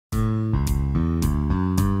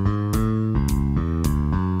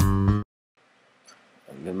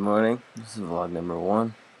morning. This is vlog number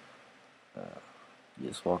 1.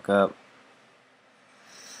 Just woke up.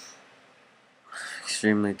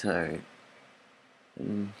 Extremely tired.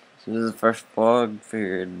 And this is the first vlog.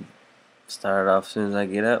 Figured start off as soon as I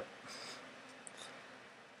get up.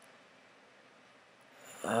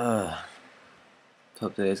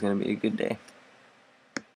 Hope today's gonna be a good day.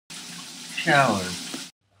 Shower.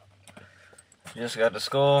 Just got to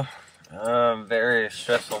school. Very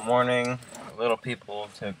stressful morning. Little people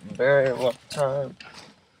took very long time.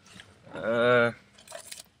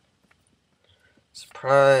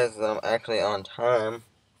 Surprised that I'm actually on time.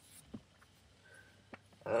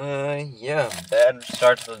 Yeah, bad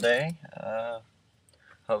start to the day.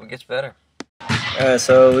 Hope it gets better.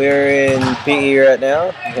 So we're in PE right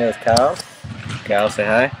now. Here's Kyle. Kyle, say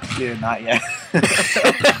hi. Dude, not yet.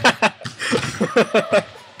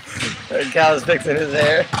 Kyle's fixing his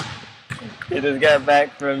hair. He just got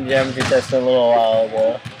back from geometry testing a little while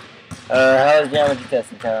ago. How was geometry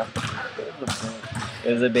testing, Kyle?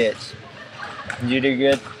 It was a bitch. Did you do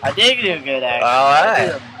good? I did do good, actually.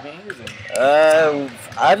 Alright. Amazing.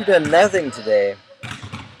 I've done nothing today.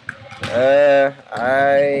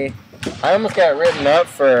 I almost got written up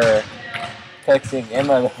for texting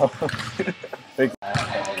Emma though.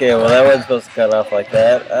 Okay, well that wasn't supposed to cut off like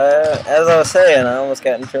that. As I was saying, I almost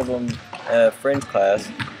got in trouble in French class.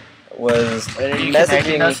 Was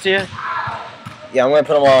messaging those two? Yeah, I'm gonna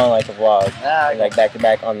put them all on like a vlog, Okay. like back to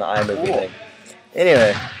back on the iMovie thing.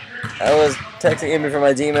 Anyway, I was texting Emmy from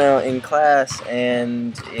my Gmail in class,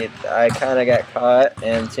 and I kind of got caught,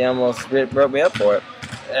 and she almost broke me up for it.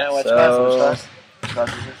 Yeah, which class?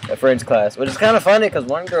 A French class, which is kind of funny because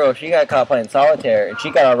one girl, she got caught playing solitaire, and she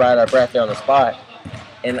got all right up right there on the spot.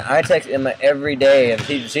 And I text Emma every day, and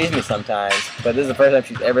she sees me sometimes, but this is the first time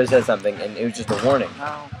she's ever said something, and it was just a warning.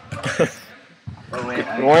 Oh. Oh, wait,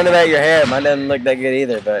 Warning about your hair. Mine doesn't look that good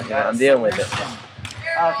either, but you know, I'm dealing with it.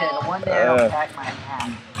 Okay, the one day I'll pack my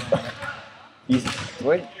hat.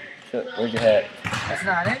 Where's your hat? It's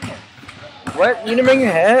not in here. What? You didn't bring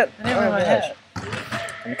your hat? I didn't bring my hat.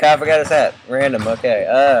 And Kyle forgot his hat. Random,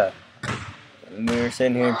 okay. We were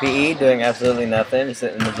sitting here in PE doing absolutely nothing, just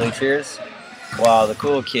sitting in the bleachers, while the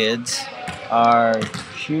cool kids are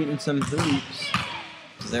shooting some hoops.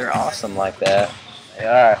 They're awesome like that. They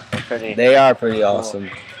are. They are pretty awesome.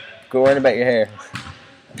 Go worrying about your hair.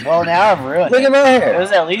 Well, now I've ruined Look it. at my hair. It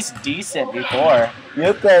was at least decent before. You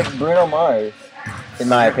look like Bruno Mars, in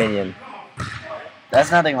my opinion. That's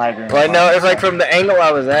nothing like Bruno Well, Mars. no, it's like from the angle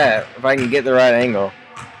I was at, if I can get the right angle.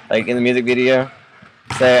 Like in the music video.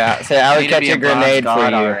 Say I would catch a grenade for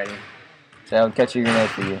you. Already. Say I would catch a grenade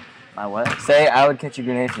for you. My what? Say I would catch a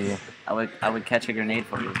grenade for you. I would catch a grenade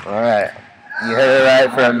for you. Alright. You heard it right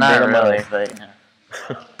from not Bruno really, Mars. but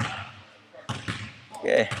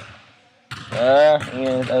Okay. Any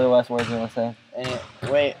other last words you want to say?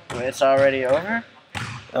 wait, it's already over?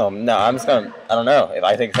 Oh, no, I'm just gonna, I don't know. If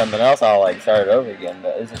I think something else, I'll like start it over again,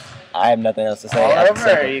 but it's just, I have nothing else to say. All over,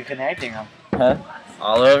 or are you connecting them? Huh?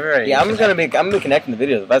 All over? Yeah, I'm gonna be connecting the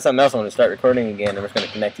videos. If I have something else, I'm gonna start recording again, and we're just gonna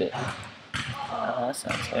connect it. Oh, that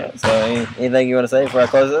sounds good. Yeah, so, anything you want to say before I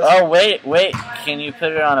close this? Oh, wait, can you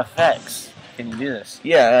put it on effects? Can you do this?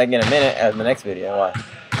 Yeah, like in a minute, as the next video. Why?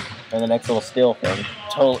 Or the next little still thing.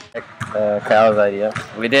 Totally. Kyle's idea.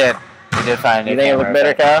 We did find it. You think it look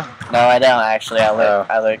better, Kyle? No, I don't actually. I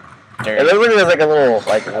look dirty. It looks like there's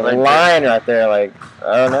like a little line right there, like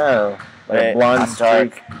I don't know, like a blonde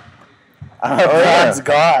streak. God's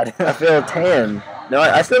God. I feel tan. No,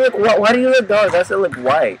 I still look. Why do you look dark? I still look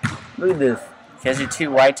white. Look at this. Because you're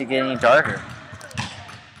too white to get any darker.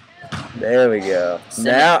 There we go.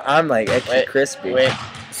 Now I'm like extra crispy. Wait,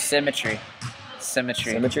 symmetry.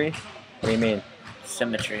 Symmetry. Symmetry? What do you mean?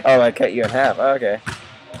 Symmetry. Oh, I cut you in half. Oh, okay.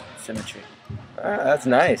 Symmetry. That's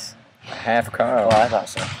nice. Half Carl. Oh, I thought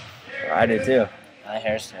so. I did too. My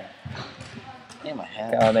hairstyle. Yeah, my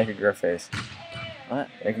head. Kyle, make a girl face. What?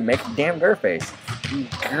 Make a damn girl face.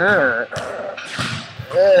 Grr.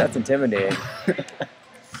 That's intimidating.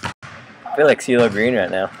 I feel like CeeLo Green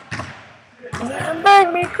right now.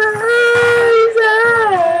 Make me crazy.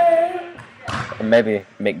 Or maybe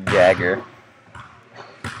Mick Jagger.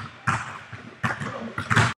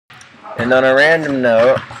 And on a random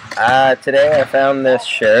note, today I found this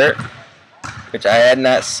shirt, which I had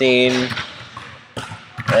not seen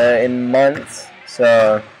in months,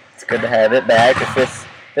 so it's good to have it back. It fits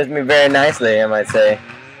me very nicely, I might say.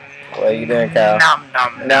 What are you doing, Kyle?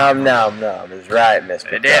 Nom nom. It's right,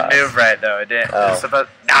 Mr. It didn't move right though. It didn't. Oh. It's about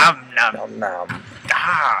nom nom. Nom nom.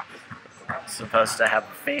 Ah. supposed to have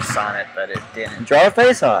a face on it, but it didn't. Draw a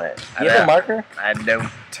face on it. You have a marker? I don't.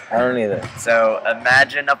 I don't either. So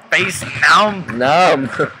imagine a face now. No.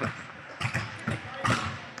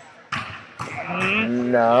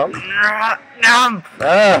 No.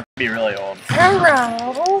 No. Be really old.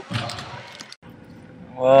 Hello.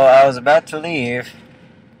 Well, I was about to leave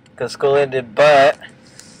because school ended, but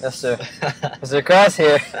Mr.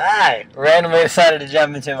 Crosshair Hi. randomly decided to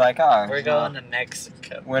jump into my car. We're going to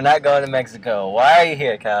Mexico. We're not going to Mexico. Why are you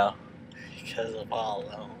here, Kyle? Because I'm all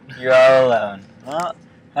alone. You're all alone. Well,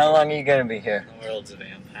 how long are you going to be here? The world's a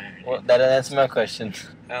vampire. Well, that's my question.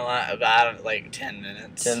 About like 10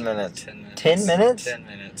 minutes. 10 minutes. 10 minutes. 10 minutes? 10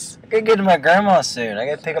 minutes. I gotta get to my grandma's soon. I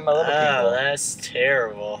gotta pick up my little Oh, people. that's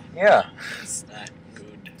terrible. Yeah. That's not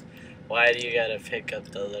good. Why do you gotta pick up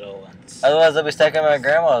the little ones? Otherwise, I'll be stuck at my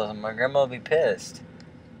grandma's and my grandma will be pissed.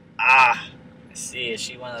 Ah, I see. Is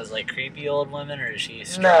she one of those like creepy old women, or is she a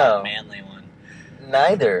strong, manly one?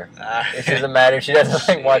 Neither. It doesn't matter. She doesn't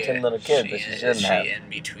like watching little kids, but she shouldn't have. Is she in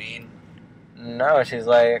between? No, she's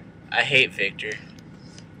like. I hate Victor.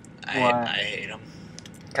 Why? I hate him.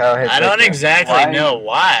 Kyle hates I don't Victor. exactly know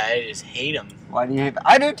why. I just hate him. Why do you hate?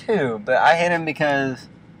 I do too, but I hate him because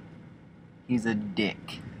he's a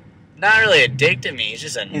dick. Not really a dick to me. He's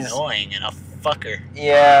just annoying and a fucker.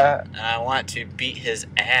 Yeah. And I want to beat his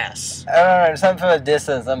ass. I don't know. Something from a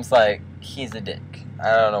distance, I'm just like, he's a dick.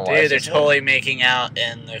 I don't know why. Dude, they're totally making out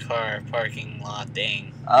in the car parking lot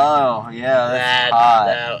thing. Oh, yeah, that's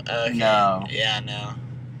hot. Okay. No. Yeah, no.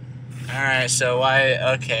 Alright, so why...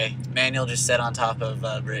 Okay. Manuel just sat on top of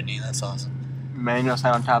Brittany. That's awesome. Manuel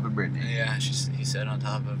sat on top of Brittany. Yeah, he sat on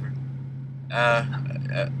top of her.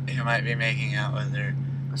 He might be making out with her.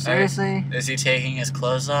 Seriously? Is he taking his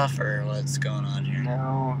clothes off, or what's going on here?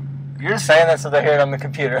 No. You're just saying that so they hear it on the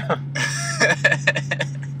computer.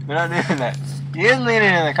 We're not doing that. He is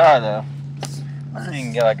leaning in the car, though. I don't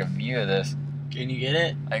even get, like, a view of this. Can you get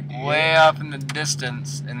it? Like, way off in the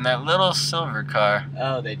distance, in that little silver car.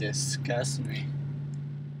 Oh, they disgust me.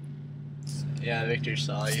 Yeah, Victor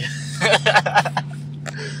saw you.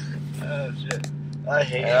 Oh, shit. I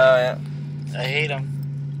hate him. Yeah. I hate him.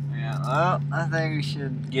 Yeah, well, I think we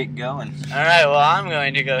should get going. Alright, well, I'm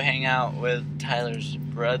going to go hang out with Tyler's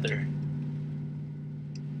brother.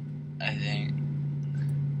 I think.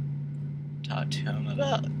 Talk to him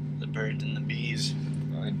about the birds and the bees.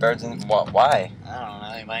 Birds and... Why? I don't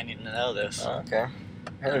know, he might need to know this. Oh, okay.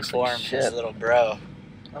 Hair looks Inform like his shit. little bro.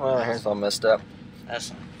 Oh, well, my hair's all messed up.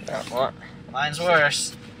 That's Yeah, what? mine's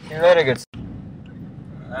worse. You're later, good.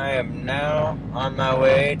 I am now on my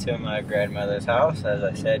way to my grandmother's house, as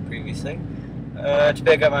I said previously, to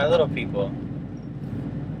pick up my little people.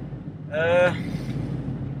 That's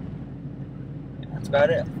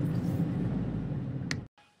about it.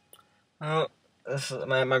 Well, this is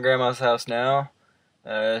my grandma's house now.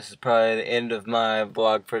 This is probably the end of my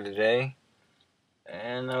vlog for today.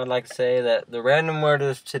 And I would like to say that the random word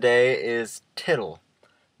of today is tittle.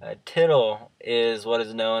 Tittle is what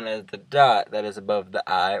is known as the dot that is above the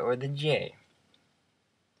I or the J.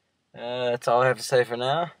 That's all I have to say for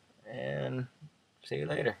now, and see you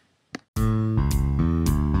later.